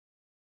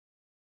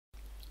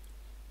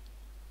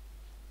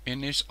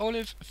In this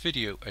Olive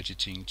video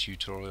editing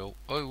tutorial,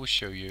 I will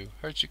show you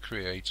how to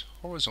create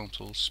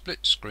horizontal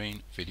split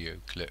screen video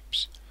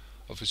clips.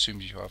 I've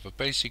assumed you have a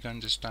basic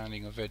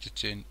understanding of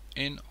editing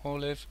in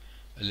Olive.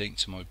 A link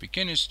to my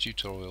beginner's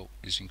tutorial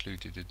is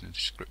included in the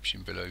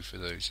description below for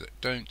those that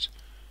don't.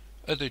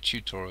 Other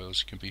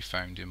tutorials can be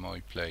found in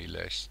my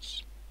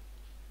playlists.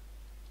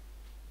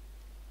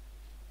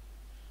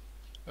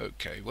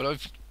 Okay, well,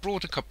 I've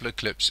brought a couple of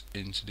clips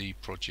into the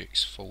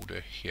projects folder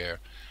here,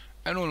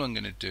 and all I'm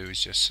going to do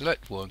is just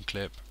select one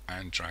clip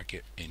and drag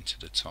it into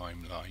the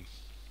timeline.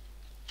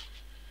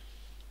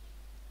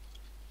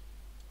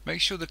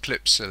 Make sure the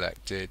clip's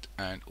selected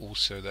and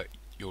also that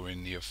you're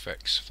in the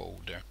effects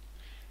folder.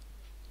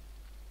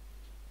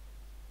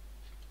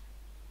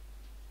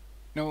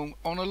 Now,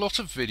 on a lot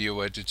of video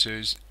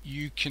editors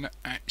you can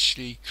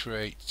actually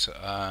create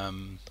a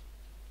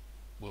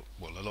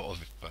lot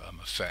of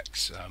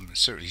effects,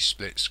 certainly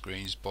split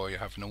screens, by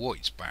having a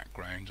white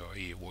background,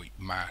 i.e. a white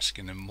mask,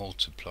 and then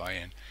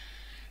multiplying.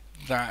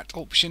 That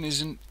option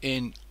isn't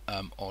in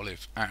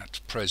Olive at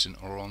present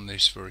or on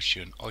this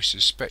version. I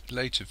suspect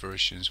later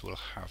versions will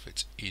have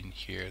it in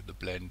here, the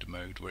blend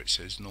mode, where it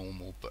says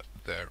normal, but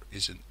there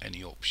isn't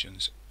any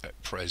options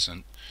at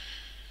present.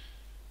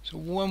 So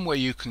one way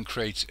you can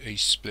create a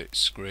split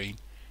screen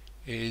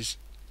is,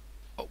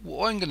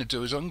 what I'm going to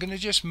do is I'm going to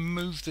just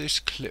move this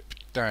clip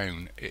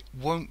down. It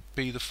won't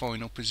be the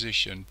final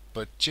position,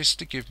 but just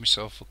to give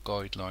myself a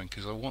guideline,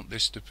 because I want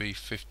this to be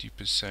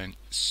 50%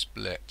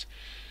 split.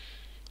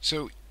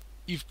 So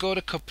you've got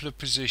a couple of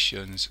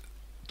positions.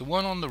 The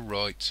one on the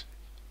right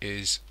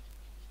is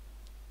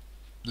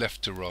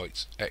left to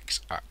right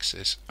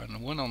x-axis, and the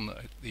one on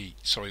the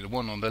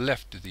one on the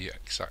left of the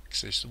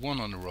x-axis, the one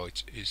on the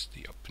right is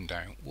the up and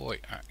down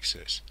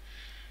y-axis.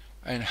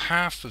 And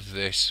half of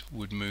this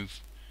would move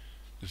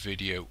the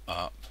video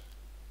up,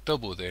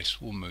 double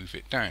this will move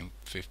it down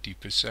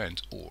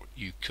 50%, or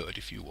you could,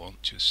 if you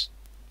want, just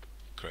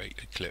create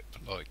a clip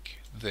like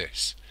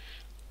this.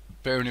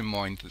 Bearing in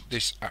mind that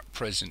this at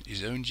present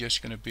is only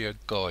just going to be a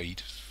guide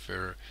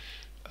for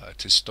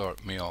to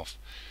start me off.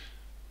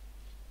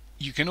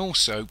 You can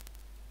also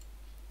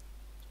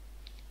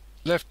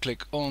left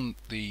click on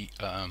the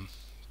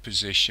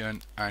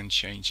position and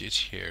change it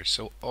here.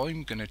 So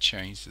I'm going to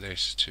change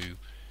this to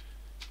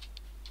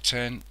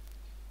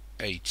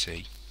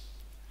 1080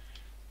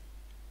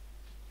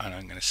 and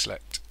I'm going to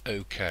select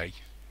OK,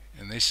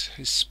 and this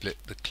has split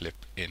the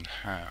clip in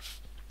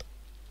half.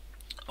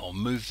 I'll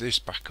move this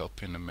back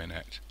up in a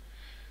minute.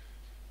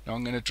 Now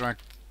I'm going to drag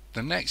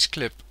the next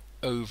clip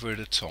over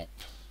the top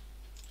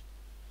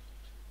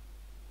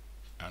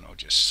and I'll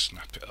just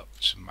snap it up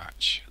to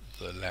match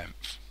the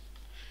length.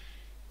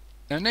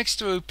 Now, next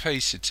to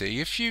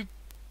opacity, if you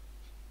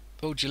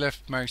hold your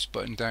left mouse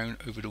button down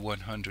over the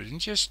 100 and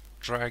just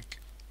drag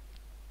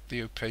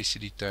the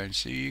opacity down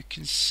so you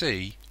can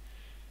see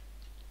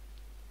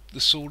the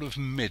sort of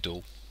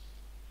middle,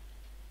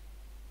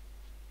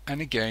 and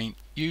again,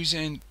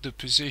 using the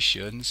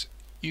positions,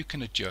 you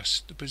can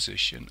adjust the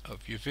position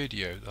of your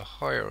video. The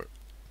higher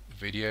the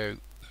video,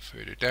 the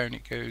further down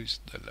it goes,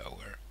 the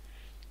lower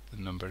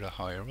the number, the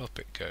higher up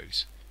it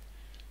goes.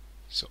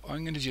 So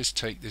I'm going to just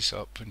take this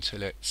up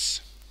until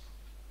it's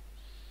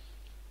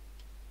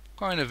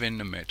kind of in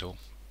the middle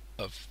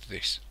of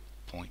this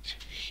point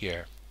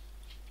here.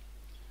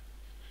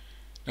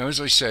 Now,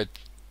 as I said,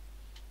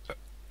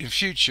 in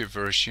future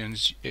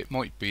versions it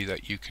might be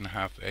that you can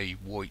have a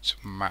white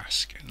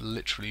mask and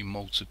literally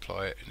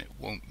multiply it, and it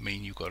won't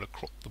mean you've got to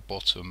crop the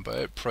bottom, but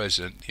at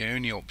present the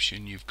only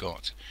option you've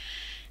got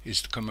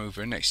is to come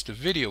over next to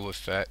video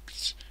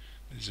effects.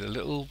 There's a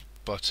little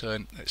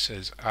button that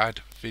says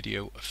add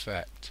video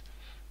effect.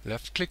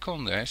 Left click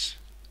on this,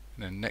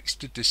 and then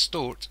next to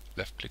distort,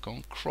 left click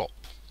on crop,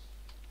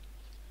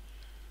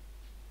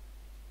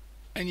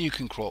 and you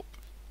can crop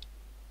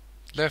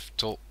left,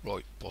 top,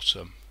 right,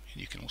 bottom,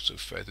 and you can also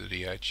feather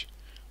the edge.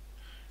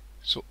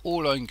 So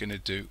all I'm going to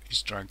do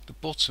is drag the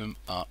bottom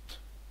up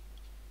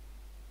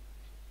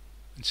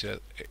until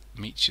it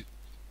meets it,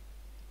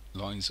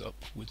 lines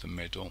up with the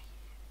middle.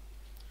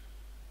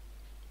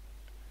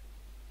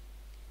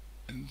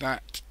 And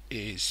that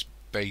is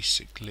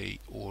basically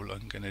all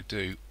I'm going to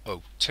do.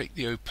 Oh, take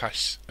the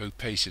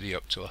opacity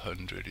up to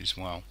 100 as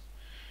well.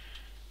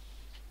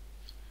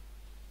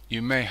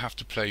 You may have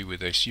to play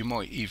with this. You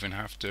might even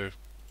have to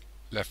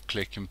left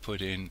click and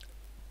put in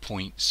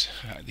points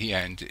at the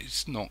end.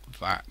 It's not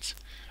that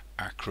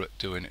accurate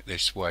doing it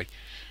this way,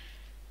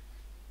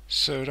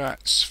 so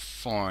that's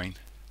fine.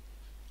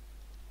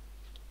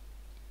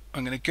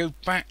 I'm going to go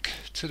back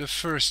to the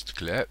first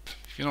clip.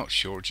 If you're not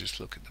sure, just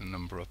look at the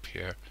number up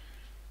here,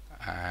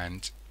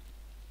 and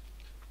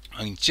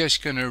I'm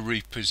just going to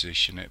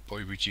reposition it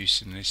by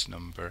reducing this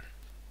number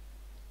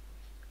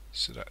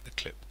so that the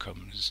clip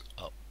comes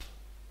up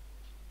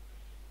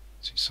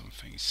to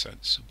something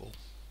sensible.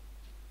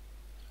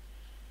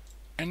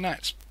 And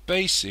that's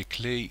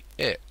basically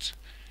it.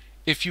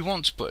 If you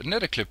want to put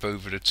another clip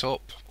over the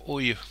top, all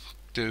you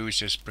do is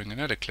just bring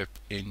another clip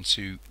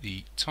into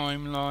the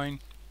timeline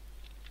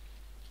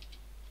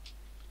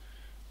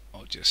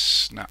I'll just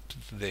snap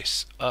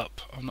this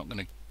up. I'm not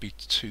going to be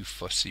too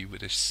fussy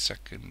with this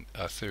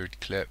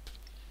third clip.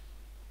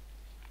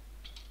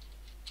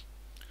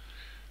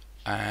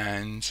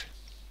 And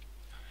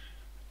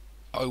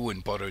I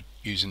wouldn't bother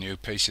using the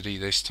opacity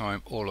this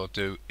time. All I'll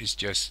do is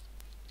just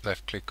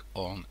left click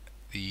on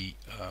the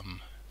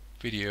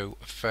video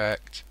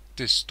effect,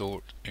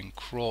 distort and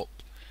crop,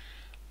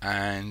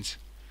 and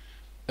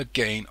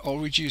again I'll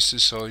reduce the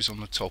size on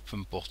the top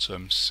and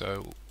bottom.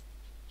 So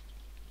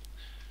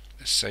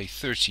let's say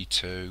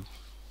 32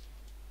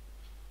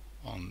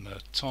 on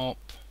the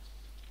top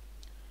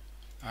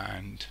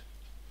and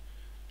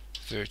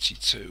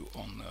 32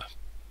 on the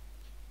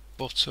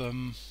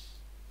bottom,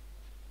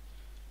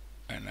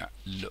 and that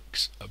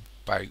looks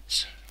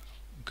about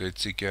good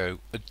to go.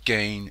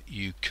 Again,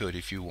 you could,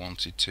 if you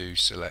wanted to,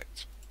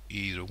 select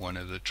either one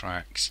of the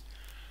tracks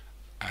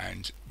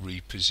and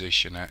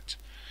reposition it,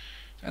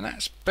 and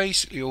that's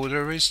basically all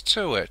there is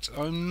to it.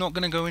 I'm not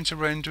going to go into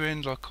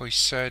rendering. Like I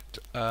said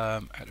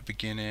at the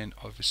beginning,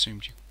 I've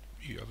assumed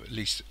you have at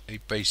least a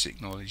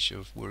basic knowledge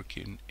of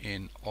working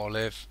in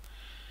Olive,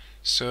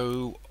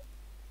 so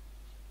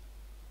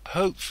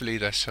hopefully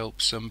this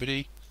helps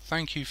somebody.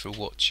 Thank you for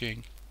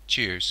watching.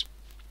 Cheers.